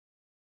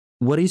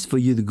What is for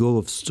you the goal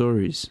of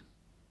stories?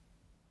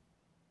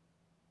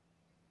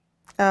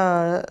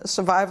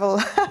 Survival.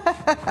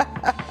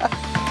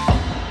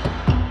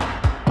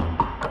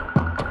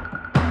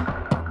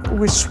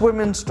 We swim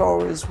in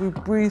stories, we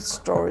breathe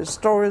stories.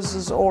 Stories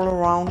is all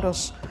around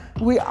us.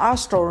 We are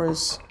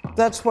stories.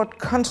 That's what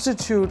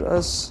constitutes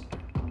us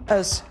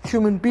as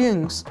human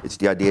beings. It's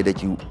the idea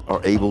that you are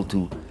able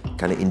to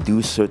kind of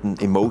induce certain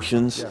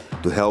emotions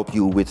to help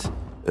you with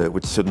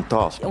certain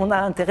tasks. On a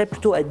intérêt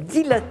plutôt à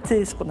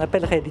dilater ce qu'on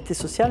appelle réalité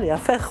sociale et à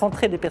faire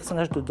rentrer des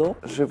personnages dedans.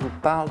 Je vous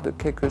parle de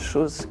quelque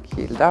chose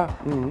qui est là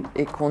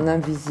et qu'on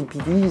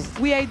invisibilise.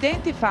 We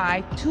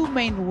identify two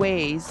main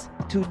ways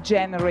to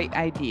generate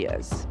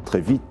ideas.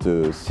 Très vite,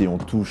 si on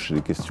touche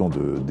les questions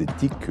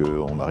d'éthique,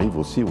 on arrive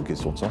aussi aux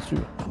questions de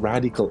censure.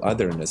 Radical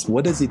otherness.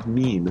 What does it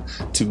mean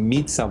to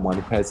meet someone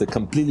who has a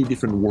completely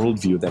different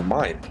worldview than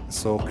mine?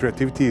 So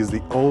creativity is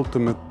the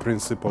ultimate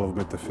principle of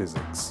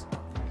metaphysics.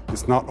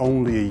 It's not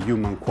only a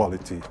human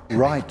quality.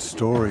 Write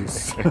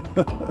stories.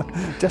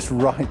 Just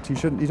write.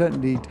 You don't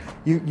need.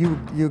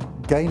 You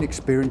gain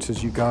experience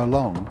as you go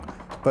along,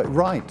 but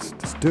write.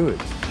 Just do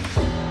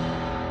it.